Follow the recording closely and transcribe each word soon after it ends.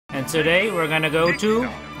And today we're gonna go to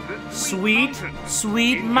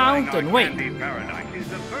Sweet Mountain. Wait,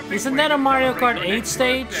 isn't that a Mario Kart 8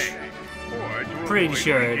 stage? Pretty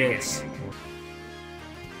sure it is.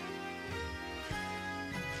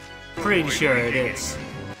 Pretty sure it is.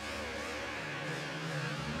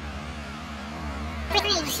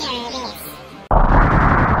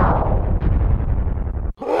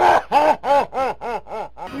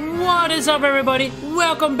 What is up, everybody?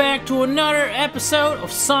 Welcome back to another episode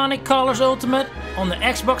of Sonic Colors Ultimate on the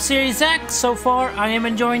Xbox Series X. So far, I am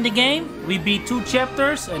enjoying the game. We beat 2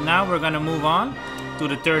 chapters, and now we're gonna move on to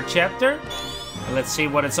the 3rd chapter. Let's see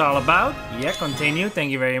what it's all about. Yeah, continue.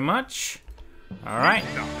 Thank you very much. Alright.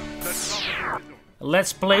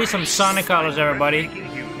 Let's play some Sonic Colors, everybody.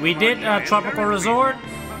 We did Tropical Resort.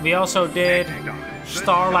 We also did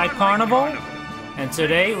Starlight Carnival. And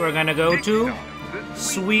today we're gonna go to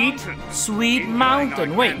Sweet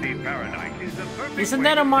Mountain. Wait, isn't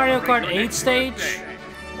that a Mario Kart 8 stage?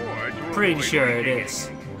 Pretty sure it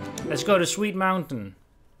is. Let's go to Sweet Mountain.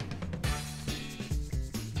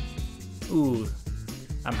 Ooh,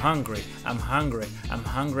 I'm hungry. Hungry.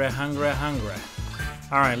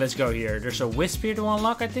 Alright, let's go here. There's a wisp here to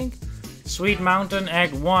unlock, I think. Sweet Mountain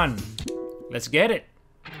Act 1. Let's get it.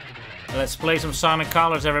 Let's play some Sonic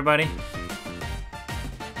Colors, everybody.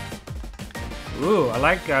 Ooh, I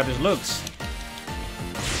like how this looks.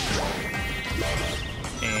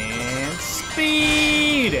 And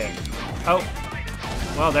speed! Oh.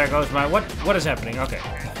 Well, there goes my... What is happening? Okay.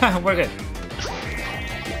 We're good.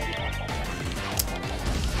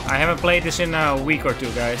 I haven't played this in a week or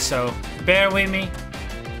 2, guys, so bear with me.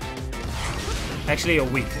 Actually, a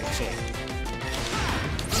week, actually.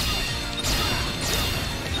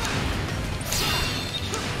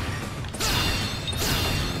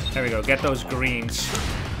 There we go, get those greens.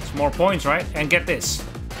 It's more points, right? And get this.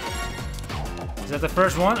 Is that the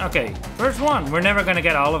first one? Okay, first one. We're never gonna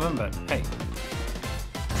get all of them, but hey.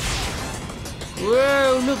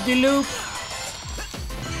 Whoa, loop-de-loop.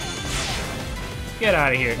 Get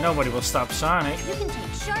out of here. Nobody will stop Sonic. You can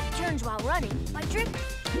take sharp turns while running by drift.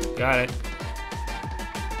 Got it.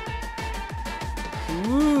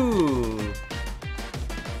 Ooh.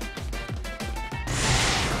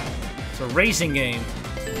 It's a racing game.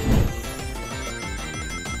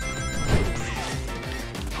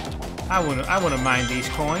 I wouldn't mind these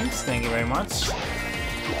coins. Thank you very much.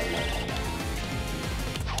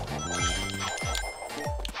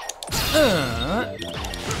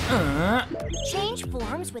 Change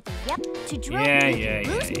forms with the yep to drill. Yeah.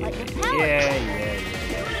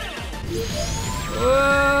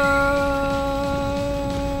 Whoa.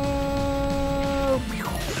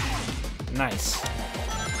 Nice.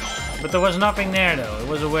 But there was nothing there though. It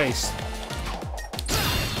was a waste.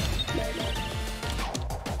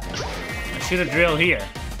 I should have drilled here.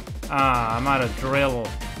 Ah, I'm out of drill.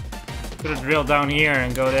 Could have drilled down here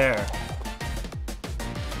and go there.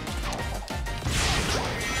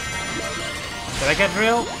 Did I get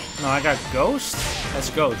drill? No, I got ghost? That's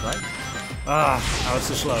ghost, right? Ah, I was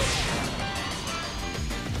too slow.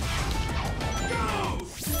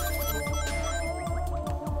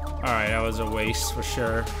 Alright, that was a waste for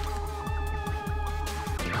sure.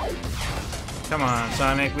 Come on,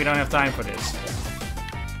 Sonic, we don't have time for this.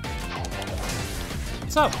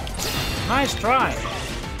 What's up? Nice try.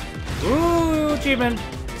 Ooh, achievement.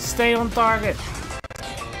 Stay on target.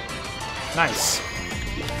 Nice.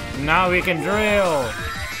 Now we can drill.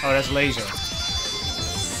 Oh, that's laser.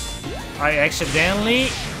 I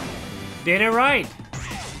accidentally did it right.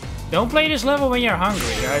 Don't play this level when you're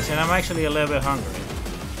hungry, guys, and I'm actually a little bit hungry.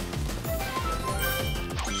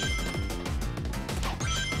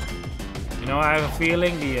 You know, I have a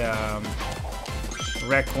feeling the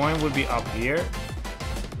red coin would be up here.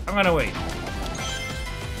 I'm gonna wait.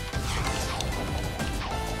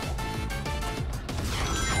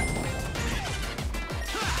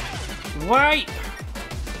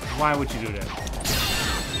 Why would you do that?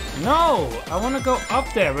 No! I want to go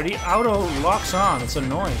up there, but the auto locks on. It's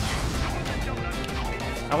annoying.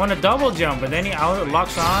 I want to double jump, but then the auto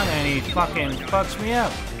locks on and he fucking fucks me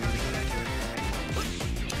up.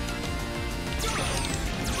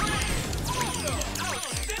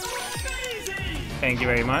 Thank you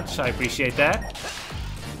very much. I appreciate that.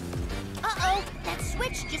 Uh-oh, that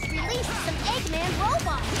switch just released some Eggman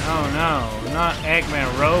robots. Oh no, not Eggman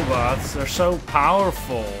robots. They're so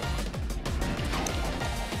powerful.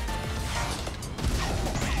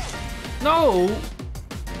 No!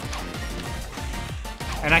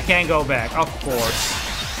 And I can't go back, of course.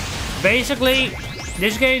 Basically,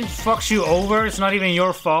 this game fucks you over. It's not even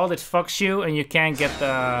your fault. It fucks you and you can't get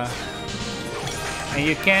the... And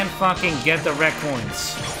you can't fucking get the red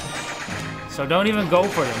coins. So don't even go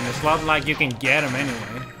for them. It's not like you can get them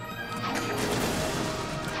anyway.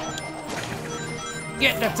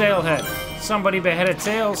 Get the tail head. Somebody beheaded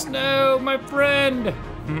Tails. No, my friend.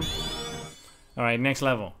 Alright, next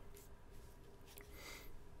level.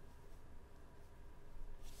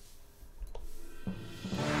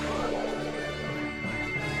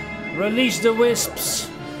 Release the wisps.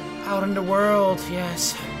 Out in the world,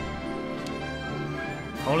 yes.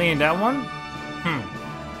 Only in that one?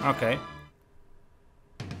 Okay.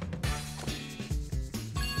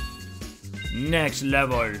 Next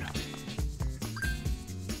level.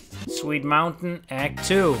 Sweet Mountain, Act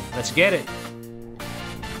 2. Let's get it.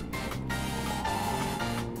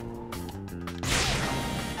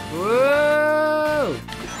 Whoa!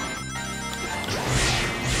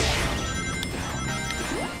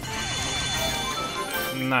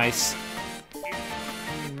 Nice.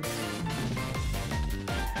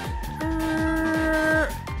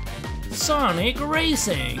 Sonic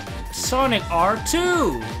Racing. Sonic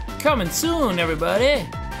R2. Coming soon, everybody.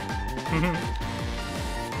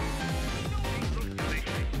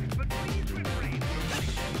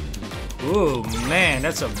 Ooh, man,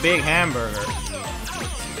 that's a big hamburger.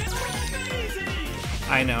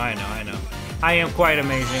 I know. I am quite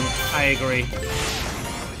amazing. I agree.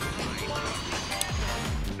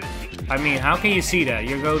 I mean, how can you see that?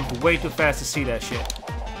 You're going way too fast to see that shit.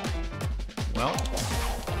 Well,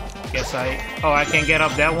 guess oh, I can't get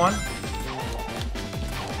up that one?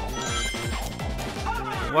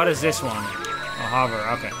 What is this one? Oh, hover,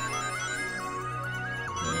 okay.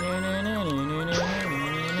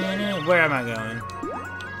 Where am I going?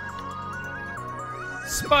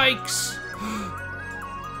 Spikes!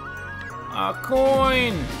 A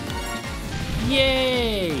coin!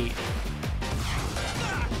 Yay!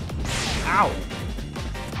 Ow!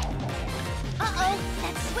 Uh-oh,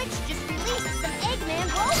 that switch just released some Eggman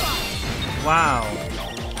robots. Wow.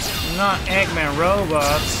 Not Eggman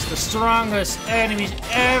robots. The strongest enemies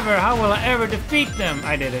ever. How will I ever defeat them?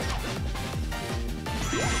 I did it.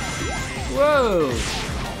 Whoa!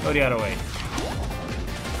 Go the other way.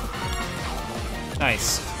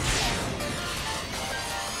 Nice.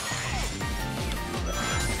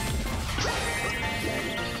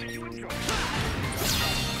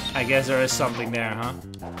 I guess there is something there, huh?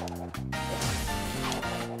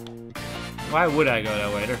 Why would I go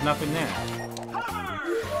that way? There's nothing there.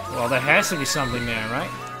 Well, there has to be something there, right?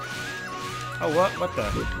 Oh, what? What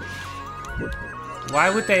the? Why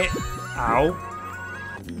would they... Ow.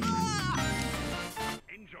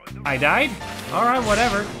 I died? Alright,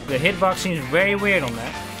 whatever. The hitbox seems very weird on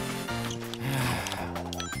that.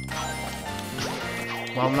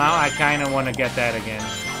 Well, now I kind of want to get that again.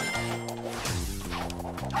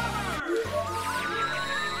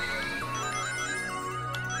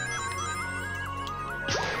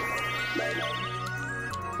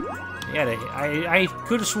 Yeah, I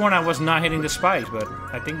could have sworn I was not hitting the spikes, but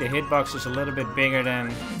I think the hitbox is a little bit bigger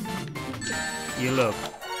than you look.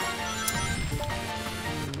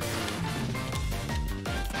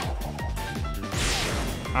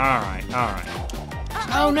 Alright.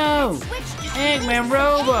 Oh no! Eggman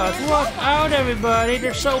robots! Watch out, everybody!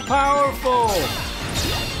 They're so powerful!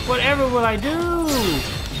 Whatever will I do?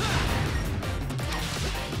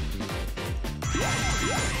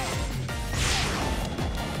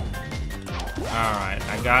 Alright,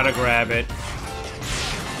 I gotta grab it.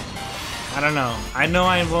 I don't know. I know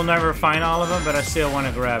I will never find all of them, but I still want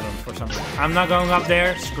to grab them for some reason. I'm not going up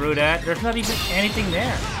there. Screw that. There's not even anything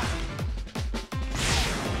there.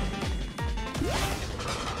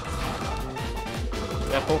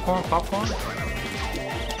 Is that popcorn?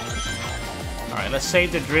 Alright, let's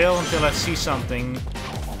save the drill until I see something.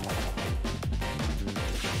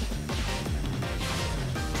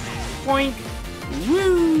 Boink!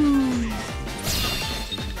 Woo!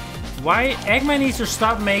 Why? Eggman needs to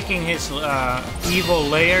stop making his evil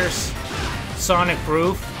layers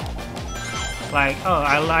Sonic-proof. Like, oh,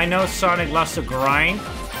 I know Sonic loves to grind.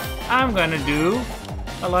 I'm gonna do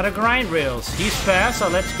a lot of grind rails. He's fast, so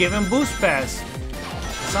let's give him boost pass.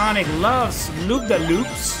 Sonic loves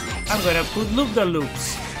loop-the-loops. I'm gonna put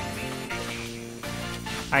loop-the-loops.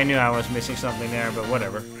 I knew I was missing something there, but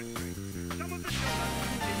whatever.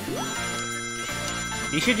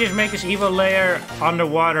 You should just make this evil layer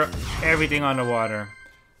underwater, everything underwater.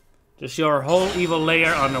 Just your whole evil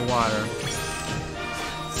layer underwater.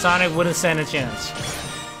 Sonic wouldn't stand a chance.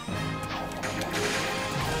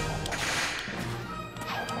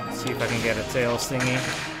 Let's see if I can get a Tails thingy.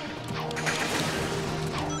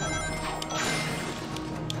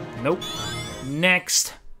 Nope.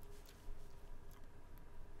 Next.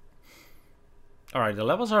 Alright, the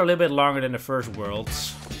levels are a little bit longer than the first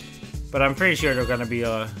worlds. But I'm pretty sure there are gonna be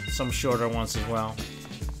some shorter ones as well.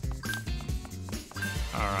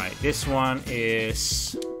 Alright, this one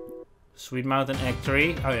is Sweet Mountain Egg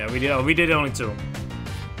 3. Oh yeah, we did only 2.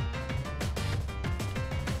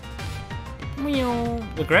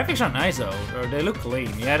 The graphics are nice though, or they look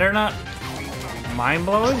clean. Yeah, they're not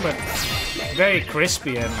mind-blowing, but very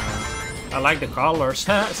crispy, and I like the colors,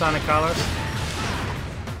 Sonic colors.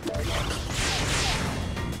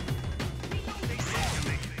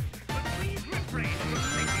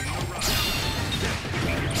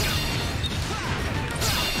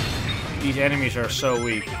 These enemies are so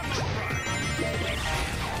weak.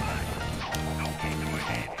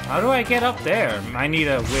 How do I get up there? I need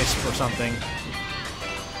a wisp or something.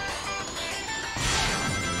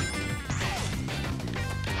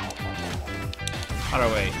 Other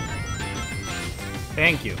way.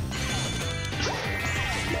 Thank you.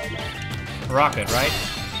 Rocket, right?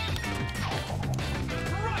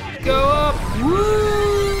 Go up! Woo!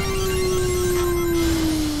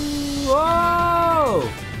 Whoa!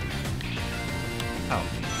 Oh,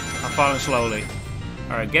 I'm falling slowly.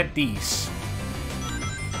 Alright, get these.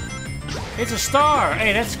 It's a star!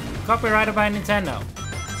 Hey, that's copyrighted by Nintendo.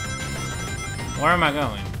 Where am I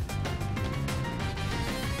going?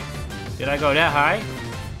 Did I go that high?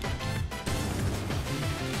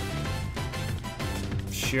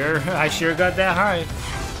 Sure, I sure got that high.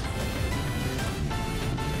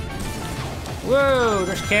 Whoa,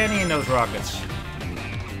 there's candy in those rockets.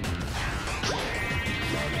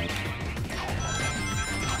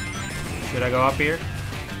 Should I go up here?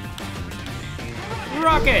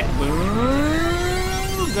 Rocket!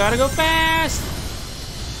 Ooh, gotta go fast!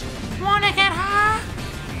 Wanna get high?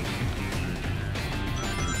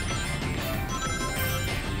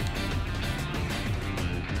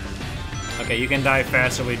 Okay, you can die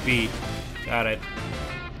faster with B. Got it.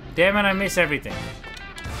 Damn it, I miss everything.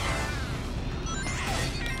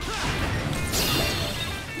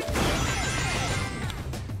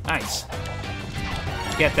 Nice.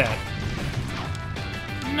 Get that.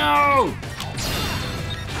 No!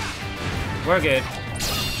 We're good.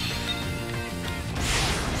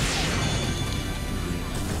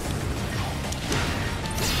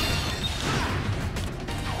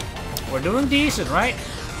 We're doing decent, right?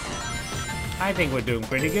 I think we're doing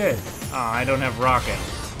pretty good. Oh, I don't have rocket.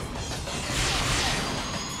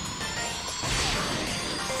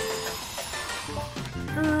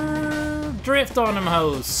 Drift on them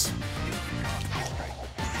hoes.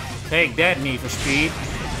 Take that, Need for Speed.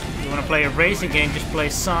 You wanna play a racing game, just play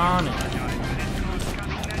Sonic.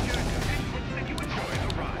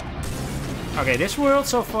 Okay, this world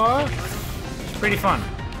so far is pretty fun.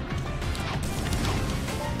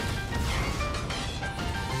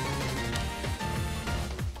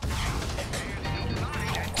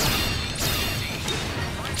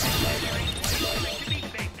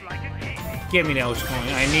 Give me those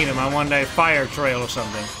coins. I need them. I want that fire trail or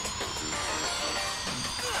something.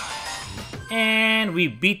 And we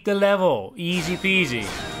beat the level. Easy peasy.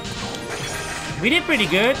 We did pretty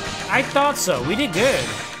good. I thought so. We did good.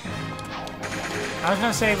 I was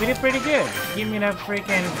gonna say, we did pretty good. Give me that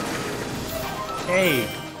freaking... Hey.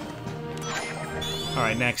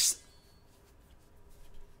 Alright, next.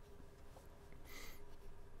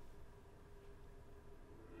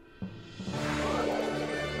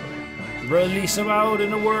 Release them out in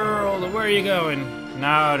the world. Where are you going?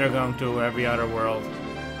 Now they're going to every other world.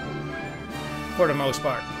 For the most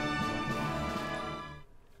part.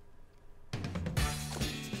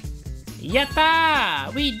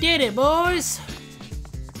 Yatta! We did it, boys!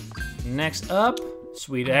 Next up,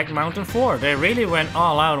 Sweet Egg Mountain 4. They really went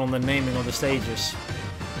all out on the naming of the stages.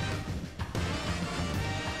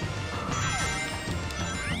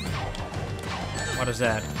 What is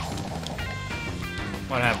that?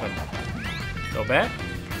 What happened? Go back?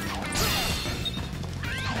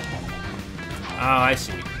 Oh, I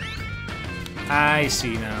see. I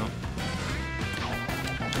see now.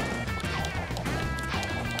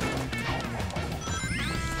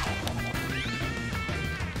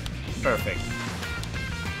 Perfect.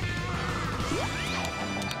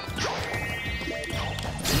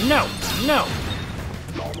 No! No!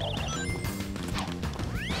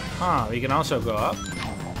 Huh, we can also go up.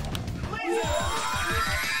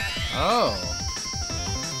 Oh.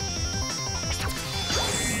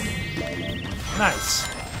 Nice.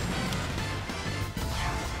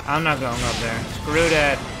 I'm not going up there. Screw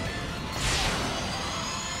that.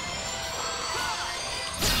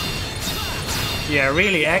 Yeah,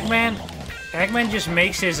 really, Eggman? Eggman just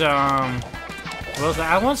makes his, well,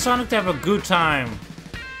 I want Sonic to have a good time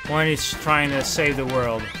when he's trying to save the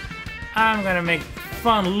world. I'm gonna make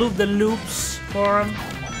fun loop-the-loops for him.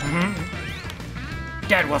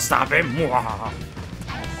 That will stop him.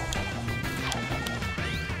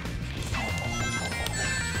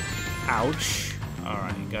 Ouch.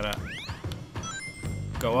 Alright, gotta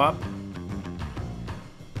go up.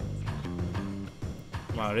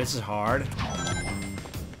 Wow, this is hard.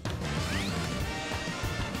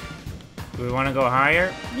 Do we want to go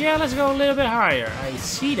higher? Yeah, let's go a little bit higher. I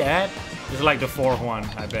see that. This is like the fourth one,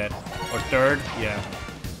 I bet. Or third? Yeah.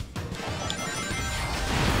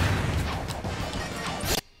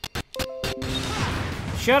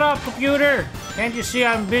 Shut up, computer! Can't you see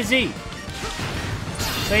I'm busy?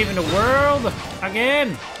 Saving the world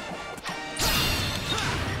again.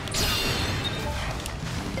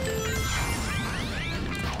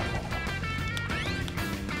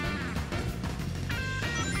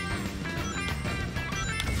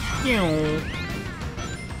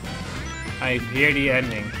 I hear the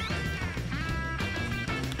ending.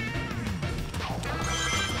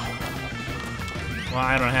 Well,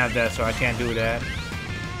 I don't have that, so I can't do that.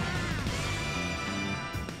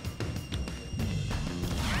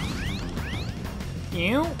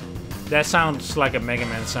 That sounds like a Mega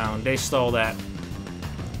Man sound. They stole that.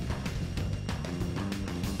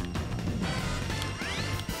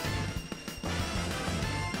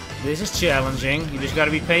 This is challenging. You just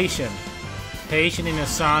gotta be patient. Patient in a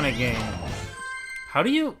Sonic game. How do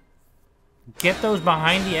you get those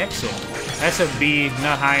behind the exit? That's a B,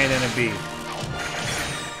 not higher than a B.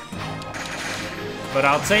 But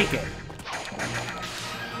I'll take it.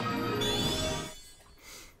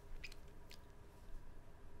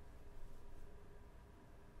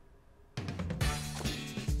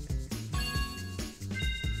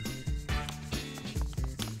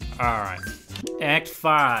 Alright. Act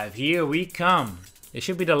 5. Here we come. It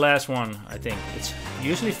should be the last one, I think. It's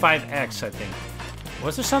usually 5X, I think.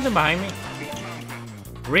 Was there something behind me?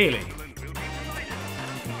 Really?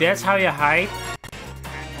 That's how you hide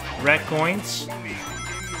red coins?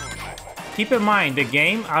 Keep in mind, the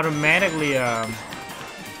game automatically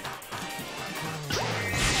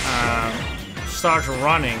starts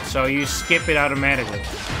running, so you skip it automatically.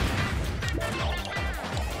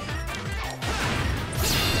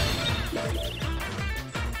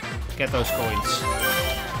 Get those coins.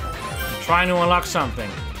 I'm trying to unlock something.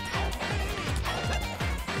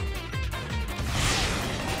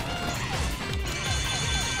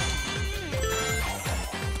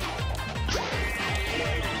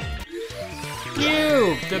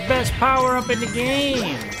 Cube, the best power-up in the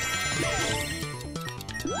game.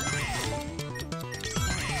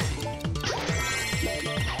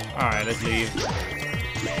 Alright, let's leave.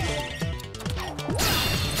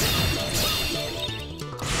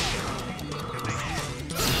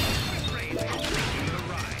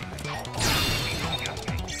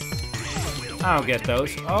 I'll get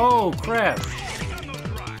those. Oh, crap.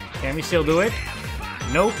 Can we still do it?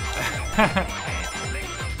 Nope.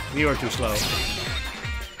 We were too slow.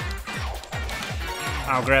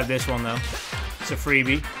 I'll grab this one, though. It's a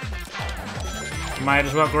freebie. Might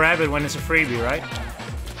as well grab it when it's a freebie, right?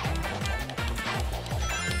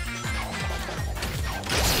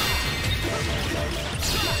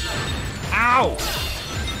 Ow!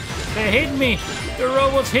 They hit me! The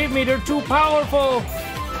robots hit me! They're too powerful!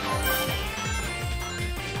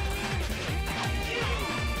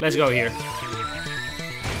 Let's go here.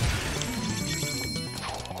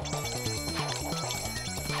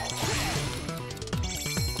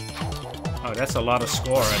 Oh, that's a lot of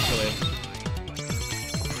score, actually.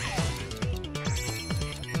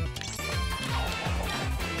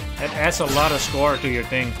 That adds a lot of score to your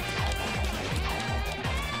thing.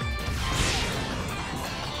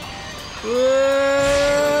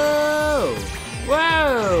 Whoa!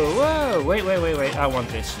 Whoa! Whoa! Wait, wait, wait, wait. I want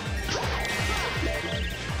this.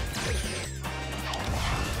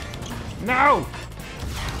 No!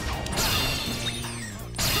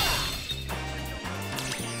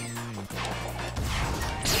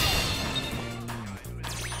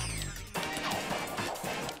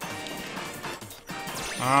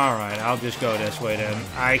 Alright, I'll just go this way then.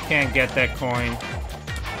 I can't get that coin.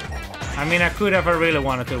 I mean, I could if I really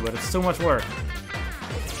wanted to, but it's too much work.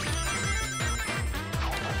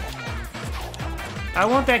 I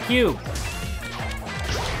want that cube.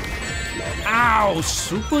 Ow!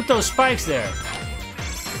 Who put those spikes there?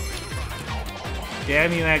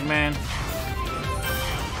 Damn you, Eggman.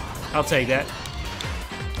 I'll take that.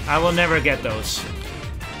 I will never get those.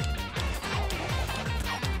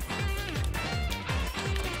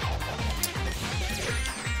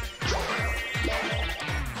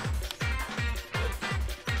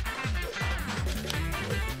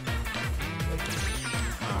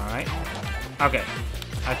 Alright. Okay.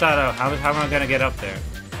 I thought, how am I gonna get up there?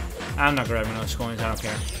 I'm not grabbing those coins, I don't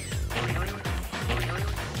care.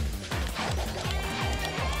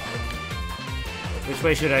 Which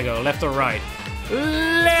way should I go? Left or right?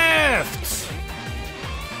 Left!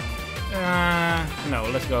 No,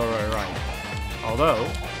 let's go right. Although...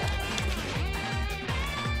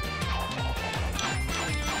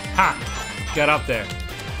 Ha! Got up there.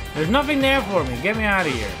 There's nothing there for me. Get me out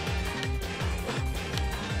of here.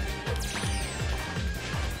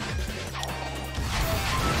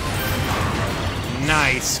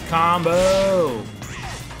 Nice combo.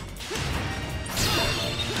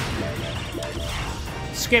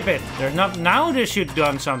 Skip it. There's not. Now there should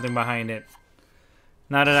done something behind it.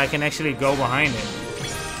 Now that I can actually go behind it.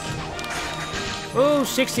 Ooh,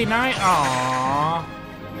 69. Aww.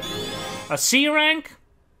 A C rank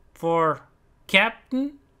for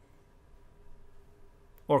captain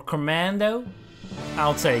or commando.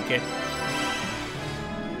 I'll take it.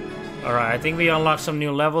 Alright, I think we unlocked some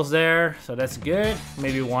new levels there, so that's good.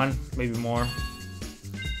 Maybe one, maybe more.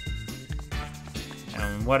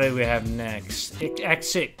 And what do we have next? Act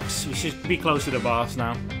 6. We should be close to the boss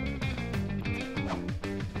now.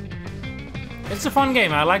 It's a fun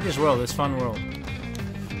game. I like this world. It's a fun world.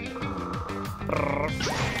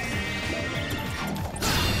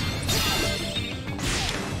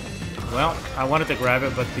 Well, I wanted to grab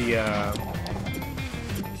it, but the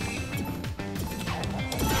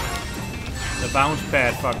bounce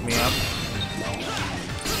pad fucked me up.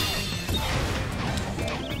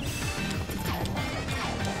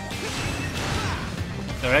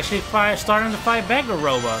 They're actually starting to fight back the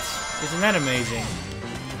robots. Isn't that amazing?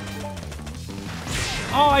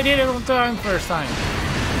 Oh, I did it on time first time.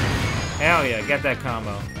 Hell yeah, get that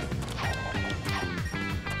combo.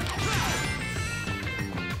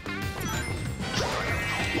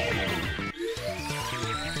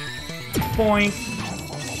 Boink.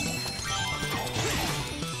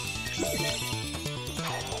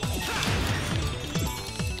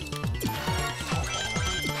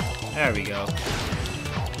 There we go.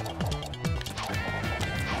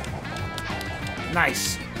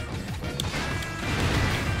 Nice.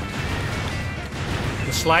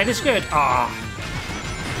 The slide is good. Ah.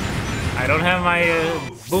 I don't have my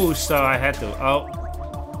boost, so I had to. Oh.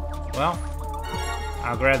 Well,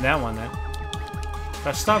 I'll grab that one then. If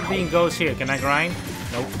I stop being ghost here, can I grind?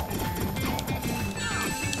 Nope.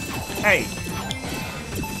 Hey.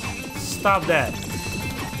 Stop that.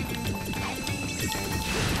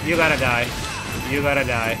 You gotta die. You gotta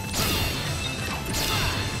die.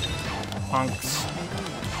 Punks.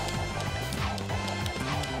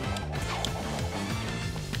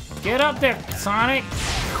 Get up there, Sonic!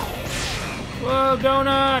 Whoa,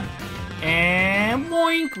 donut! And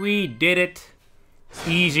boink! We did it.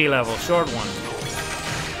 Easy level, short one.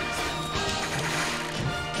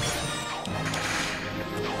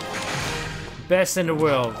 Best in the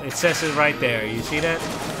world. It says it right there. You see that?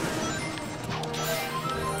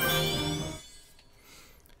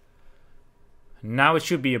 Now it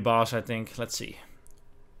should be a boss, I think. Let's see.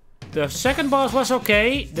 The second boss was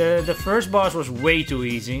okay. The first boss was way too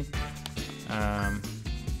easy.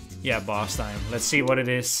 Yeah, boss time. Let's see what it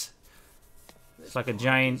is. It's like a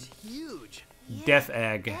giant Huge. death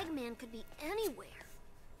egg. Eggman could be anywhere.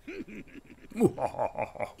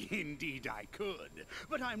 Indeed I could,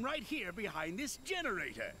 but I'm right here behind this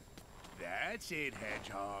generator. That's it,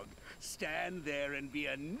 Hedgehog. Stand there and be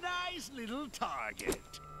a nice little target.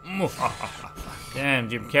 Damn,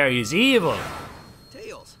 Jim Carrey is evil.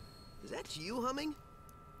 Tails, is that you humming?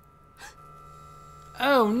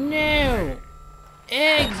 Oh no!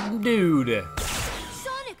 Eggs, dude!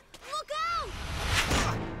 Sonic, look out!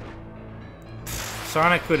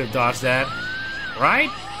 Sonic could have dodged that. Right?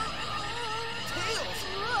 Tails!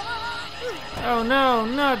 Oh no,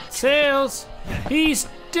 not Tails! He's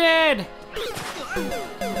dead!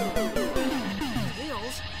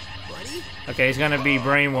 Tails, buddy? Okay, he's gonna be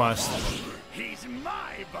brainwashed. He's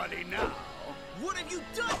my buddy now. What have you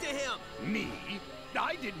done to him? Me?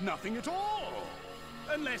 I did nothing at all.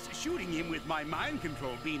 Unless shooting him with my mind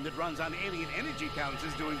control beam that runs on alien energy counts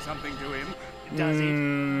is doing something to him. Does it?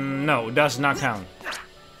 No, does not count.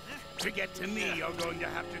 To get to me, you're going to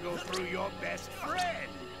have to go through your best friend.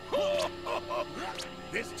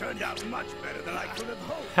 This turned out much better than I could have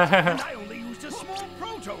hoped. And I only used a small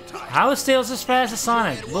prototype. How is Tails as fast as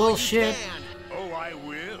Sonic? Try it while you Bullshit. can. Oh, I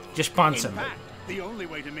will. Just punch In him. fact, the only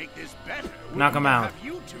way to make this better would Knock be him to out. have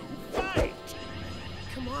you two fight.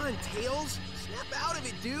 Come on, Tails. Snap out of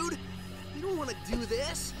it, dude. You don't want to do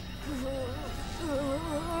this.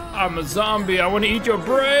 I'm a zombie. I want to eat your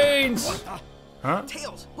brains. Huh?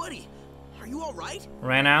 Tails, buddy, are you all right?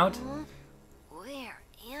 Ran out?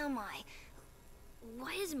 Where am I?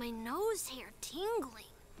 Why is my nose hair tingling?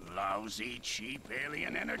 Lousy, cheap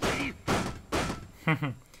alien energy.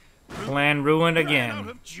 Plan ruined Ran again. out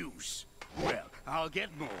of juice. Well, I'll get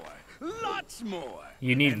more. Lots more.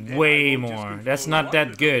 You And need then way I won't just more. control That's not one that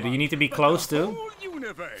little good. rock, You need to be but close the to. whole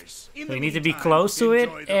universe. In So the you need to be meantime, close to it,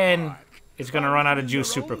 enjoy the and park. it's gonna run out of Find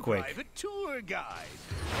juice your super own quick. private tour guide.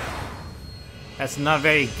 That's not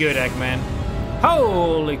very good, Eggman.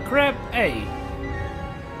 Holy crap! Hey,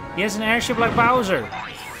 he has an airship like Bowser.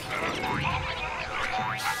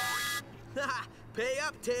 Pay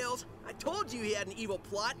up, Tails. I told you he had an evil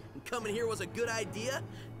plot, and coming here was a good idea.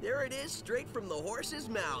 There it is, straight from the horse's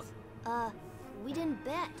mouth. We didn't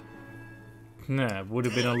bet. Nah, would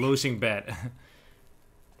have been a losing bet.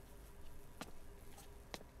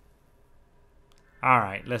 All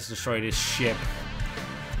right, let's destroy this ship.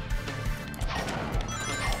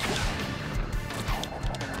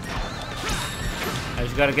 I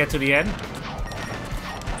just gotta get to the end.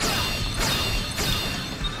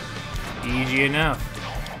 Easy enough.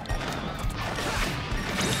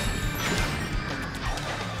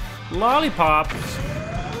 Lollipops.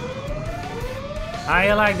 How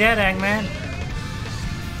you like that, Eggman?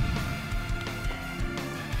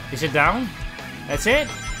 Is it down? That's it?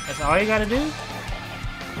 That's all you gotta do?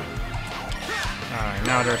 Alright,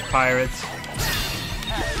 now there's pirates.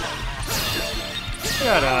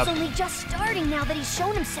 Shut up. It's only just starting now that he's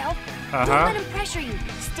shown himself. Uh-huh. Don't let him pressure you.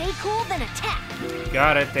 Stay cool, then attack.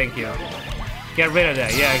 Got it, thank you. Get rid of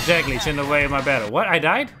that. Yeah, exactly. It's in the way of my battle. What? I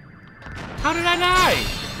died? How did I die?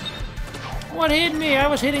 What hit me? I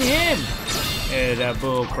was hitting him. Yeah, that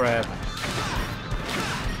bull crap.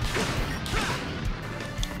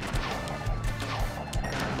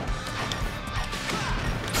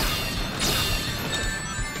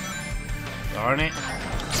 Darn it.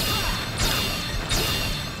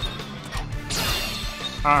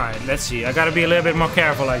 Alright, let's see. I gotta be a little bit more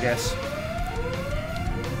careful, I guess.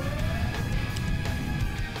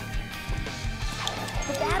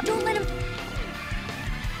 Don't let him.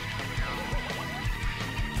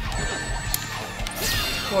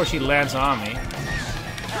 Of course, he lands on me.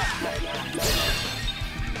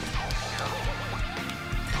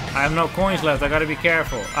 I have no coins left. I gotta be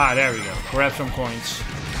careful. Ah, there we go. Grab some coins.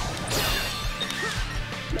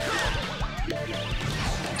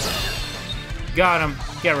 Got him.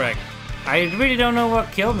 Get wrecked. I really don't know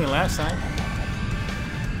what killed me last time.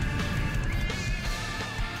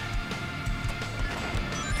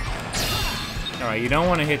 Alright, you don't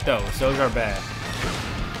want to hit those. Those are bad.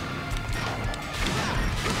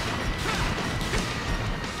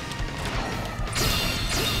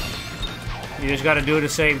 You just gotta do the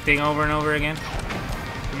same thing over and over again?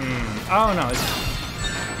 Oh no,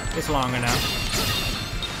 it's longer now.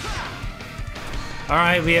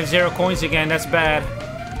 Alright, we have 0 coins again. That's bad.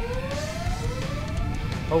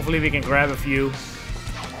 Hopefully we can grab a few.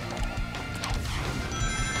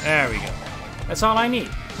 There we go. That's all I need.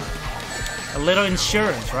 A little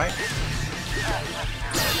insurance, right?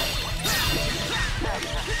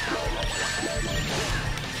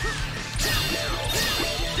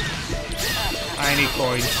 I need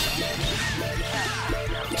coins.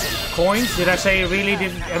 Coins? Did I say really?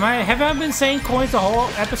 Have I been saying coins the whole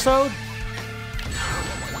episode?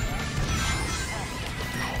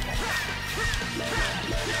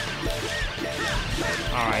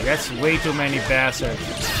 Alright, that's way too many bastards.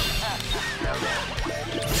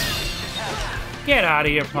 Get out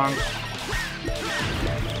of here, punk.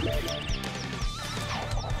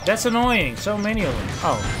 That's annoying. So many of them.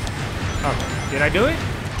 Oh. Okay. Did I do it?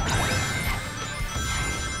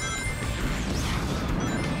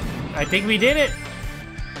 I think we did it.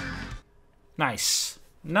 Nice.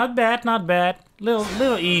 Not bad, not bad.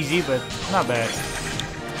 Little easy, but not bad.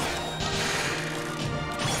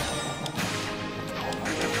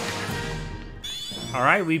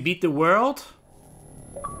 Alright, we beat the world.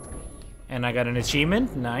 And I got an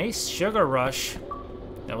achievement. Nice. Sugar rush.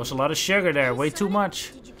 That was a lot of sugar there. Way too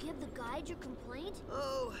much. Did you give the guide your complaint?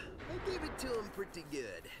 Oh, I gave it to him pretty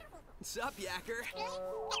good. Sup, Yacker?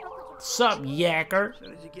 Sup, yacker? So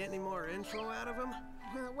did you get any more info out of him?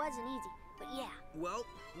 Well, it wasn't easy, but yeah. Well,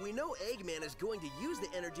 we know Eggman is going to use the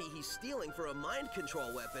energy he's stealing for a mind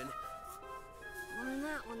control weapon. Learned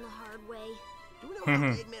that one the hard way. Do we know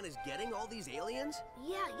how Eggman is getting all these aliens?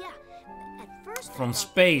 Yeah. At first, I From thought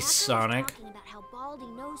space, Sacrush was Sonic. talking about how Baldy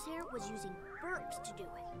Nosehair was using burps to do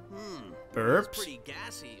it. Burps? It's pretty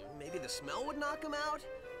gassy. Maybe the smell would knock him out?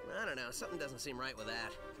 I don't know. Something doesn't seem right with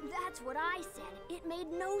that. That's what I said. It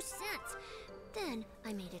made no sense. Then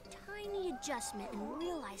I made a tiny adjustment and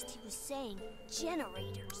realized he was saying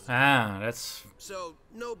generators. Ah, that's... So,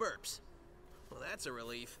 no burps. Well, that's a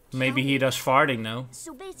relief. Maybe he does farting though.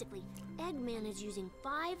 So basically, Eggman is using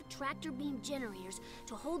 5 tractor beam generators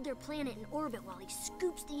to hold their planet in orbit while he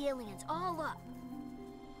scoops the aliens all up.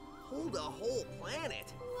 Hold a whole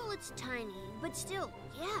planet? Well, it's tiny, but still,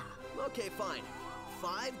 yeah. Okay, fine.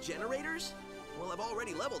 5 generators? Well, I've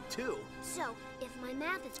already leveled 2. So, if my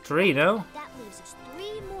math is 3, no? that leaves us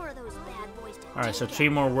 3 more of those bad boys to Alright, so take 3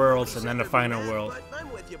 out. more worlds and then the Said final there'd be world. mad, but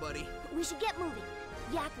I'm with you, buddy. We should get moving.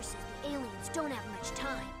 Yacker says the aliens don't have much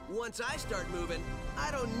time. Once I start moving,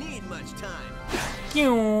 I don't need much time.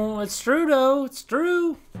 It's true though, it's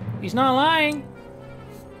true. He's not lying.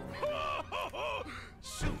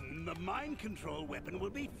 Soon the mind control weapon will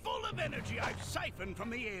be full of energy I've siphoned from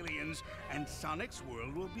the aliens, and Sonic's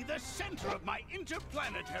world will be the center of my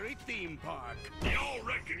interplanetary theme park. Y'all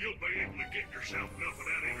reckon you'll be able to get yourself enough of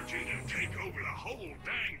that energy to take over the whole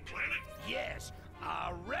dang planet? Yes,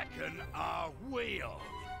 I reckon I will.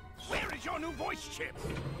 Where is your new voice chip?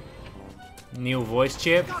 New voice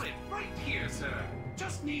chip. Got it right here, sir.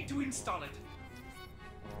 Just need to install it.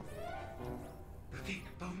 The think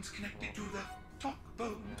bone's connected to the talk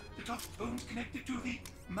bone. The talk bone's connected to the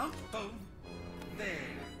mouth bone. There.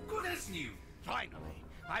 Good as new. Finally.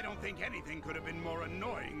 I don't think anything could have been more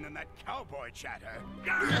annoying than that cowboy chatter.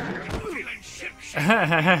 Feeling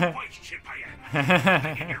ship-shape. Voice chip I am.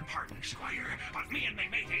 Begging your pardon, Squire, but me and my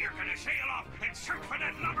matey are gonna sail off and search for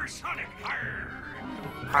that lumber Sonic. Arr!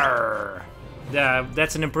 Arr. Yeah,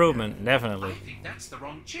 that's an improvement, I definitely. think that's the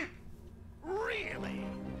wrong chip. Really?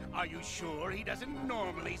 Are you sure he doesn't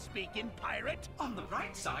normally speak in pirate? On the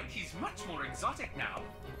bright side, he's much more exotic now.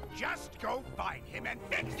 Just go find him and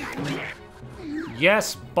fix that.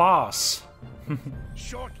 Yes, boss.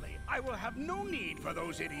 Shortly, I will have no need for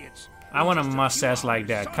those idiots. I want a In just mustache few like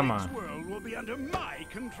hours, that, come Sonic's on. world will be under my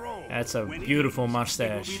control. That's a When it beautiful is,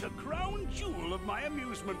 mustache. It will be the crown jewel of my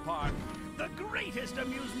amusement park. The greatest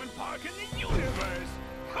amusement park in the universe.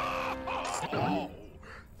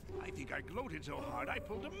 I think I gloated so hard I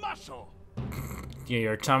pulled a muscle. Yeah,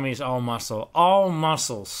 your tummy's all muscle. All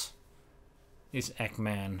muscles. This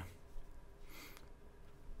Eggman.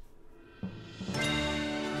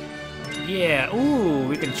 Yeah, ooh,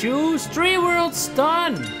 we can choose 3 worlds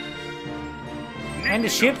done. And the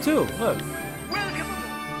ship too, look.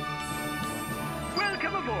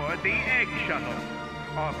 Welcome aboard the Egg Shuttle,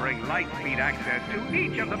 offering light-speed access to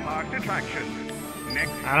each of the park's attractions.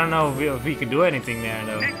 I don't know if we can do anything there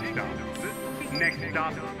though. Next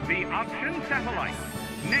stop, the Option Satellite.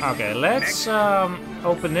 Okay, let's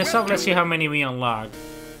open this up. Let's see how many we unlock.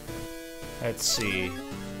 Let's see.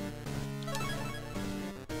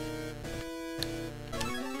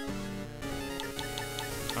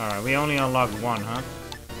 Alright, we only unlocked 1, huh?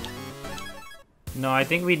 No, I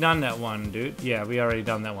think we done that one, dude. Yeah, we already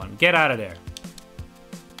done that one. Get out of there.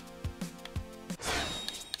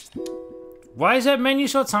 Why is that menu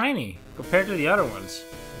so tiny compared to the other ones?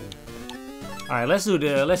 Alright, let's do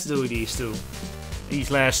these two. These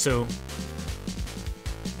last 2.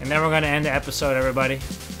 And then we're gonna end the episode, everybody.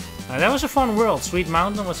 That was a fun world. Sweet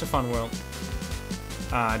Mountain was a fun world.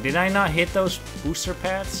 Did I not hit those booster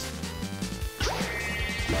pads?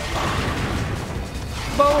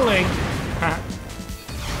 Bowling!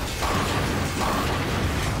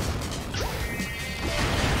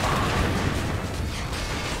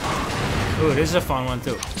 Ooh, this is a fun one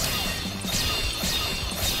too.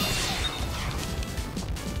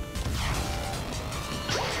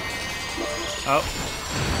 Oh,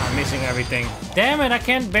 I'm missing everything. Damn it, I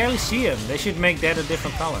can't barely see him. They should make that a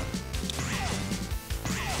different color.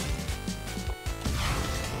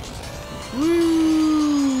 Woo!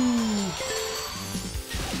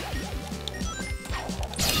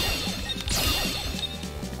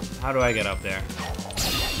 How do I get up there?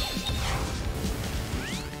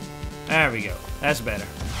 There we go. That's better.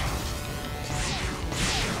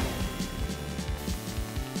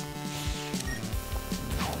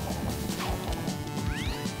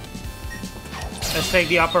 Let's take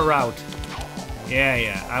the upper route.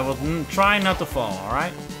 Yeah. I will try not to fall,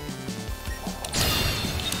 alright?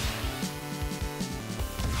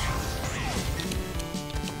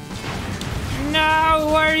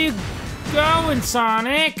 No! Where are you going,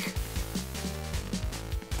 Sonic?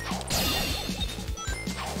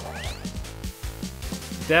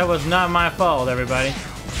 That was not my fault, everybody.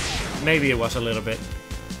 Maybe it was a little bit.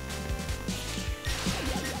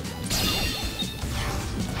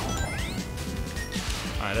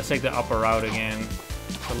 Alright, let's take the upper route again.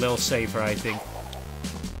 It's a little safer, I think.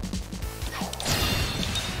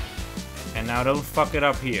 And now don't fuck it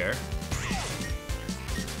up here.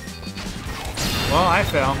 Well, I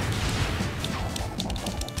fell.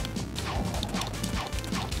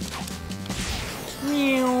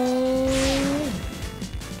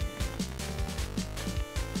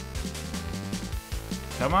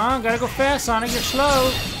 Come on, gotta go fast, Sonic. You're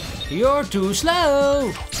slow. You're too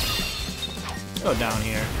slow. Go down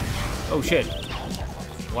here. Oh shit.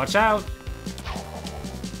 Watch out.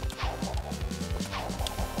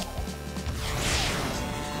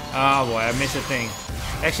 Oh boy, I missed a thing.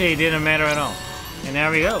 Actually, it didn't matter at all. And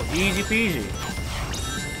there we go. Easy peasy.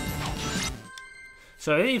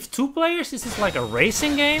 So if 2 players, is this like a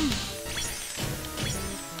racing game?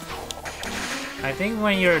 I think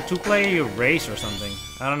when you're a 2-player, you race or something.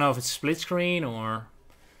 I don't know if it's split screen or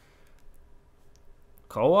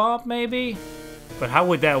co-op maybe? But how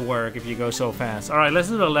would that work if you go so fast? Alright, let's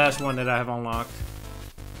do the last one that I have unlocked.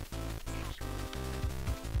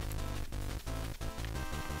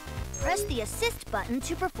 Press the assist button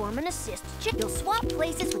to perform an assist check. You'll swap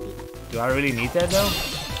places with the... Do I really need that though?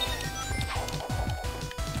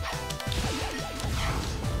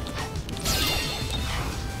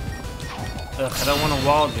 Ugh, I don't want to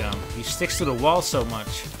wall jump. He sticks to the wall so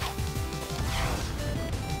much.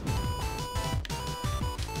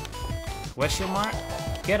 Question mark?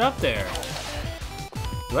 Get up there.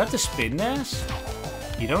 Do I have to spin dash?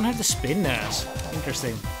 You don't have to spin dash.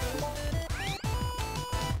 Interesting.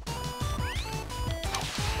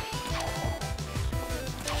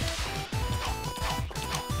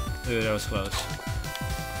 Ooh, that was close.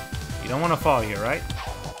 You don't want to fall here, right?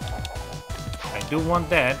 I do want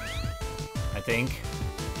that. I think.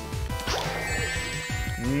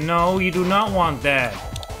 No, you do not want that.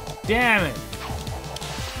 Damn it.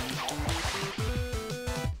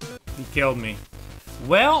 He killed me.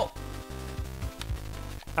 Well,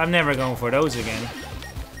 I'm never going for those again.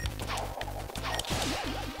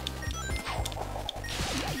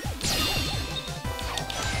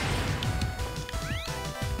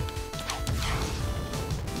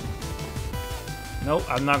 Nope,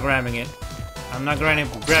 I'm not grabbing it. I'm not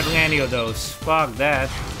grabbing any of those. Fuck that.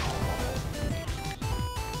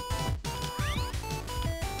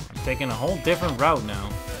 I'm taking a whole different route now.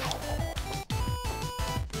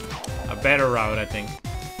 A better route, I think.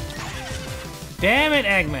 Damn it,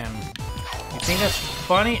 Eggman. You think that's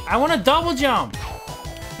funny? I want to double jump.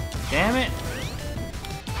 Damn it.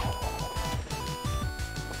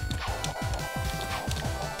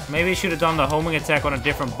 Maybe I should have done the homing attack on a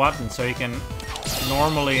different button so you can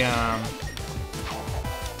normally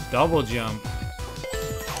double jump.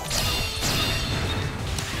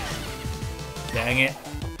 Dang it.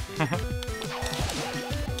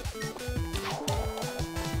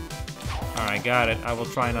 Alright, got it. I will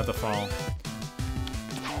try not to fall.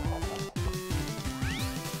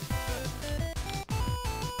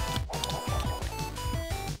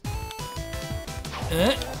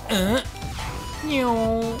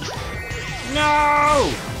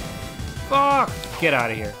 No! Fuck! Get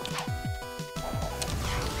out of here.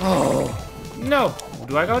 Oh, no.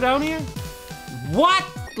 Do I go down here? What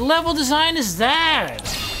level design is that?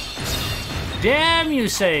 Damn you,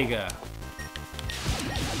 Sega.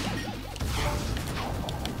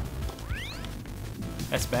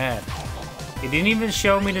 That's bad. It didn't even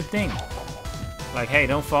show me the thing. Like, hey,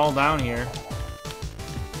 don't fall down here.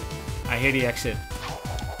 I hear the exit.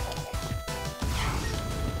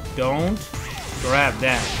 Don't grab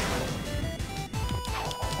that.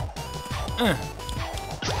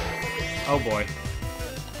 Oh boy.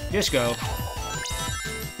 Just go.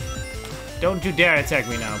 Don't you dare attack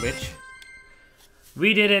me now, bitch.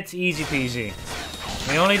 We did it, easy peasy.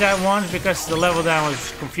 We only died once because the level down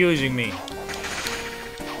was confusing me.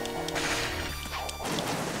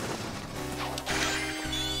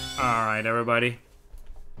 Alright, everybody.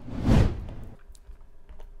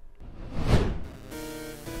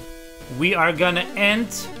 We are gonna end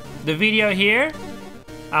the video here.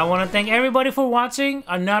 I want to thank everybody for watching.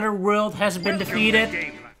 Another world has been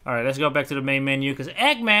defeated. Alright, let's go back to the main menu because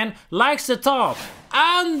Eggman likes to talk.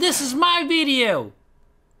 And this is my video.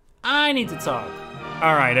 I need to talk.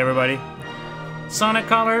 Alright, everybody. Sonic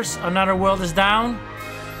Colors, Another World is down.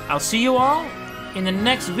 I'll see you all in the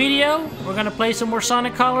next video. We're gonna play some more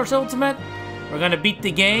Sonic Colors Ultimate. We're gonna beat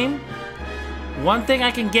the game. One thing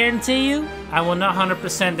I can guarantee you, I will not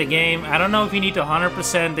 100% the game. I don't know if you need to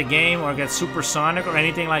 100% the game or get Super Sonic or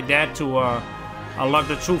anything like that to unlock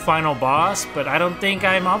the true final boss, but I don't think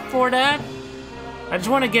I'm up for that. I just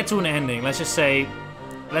want to get to an ending. Let's just say,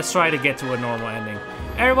 let's try to get to a normal ending.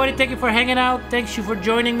 Everybody, thank you for hanging out. Thank you for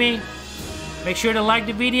joining me. Make sure to like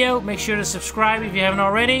the video. Make sure to subscribe if you haven't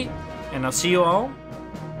already. And I'll see you all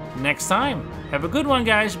next time. Have a good one,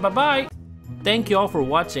 guys. Bye-bye. Thank you all for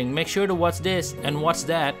watching. Make sure to watch this and watch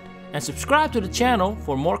that. And subscribe to the channel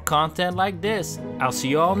for more content like this. I'll see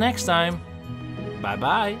you all next time.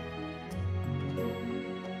 Bye-bye.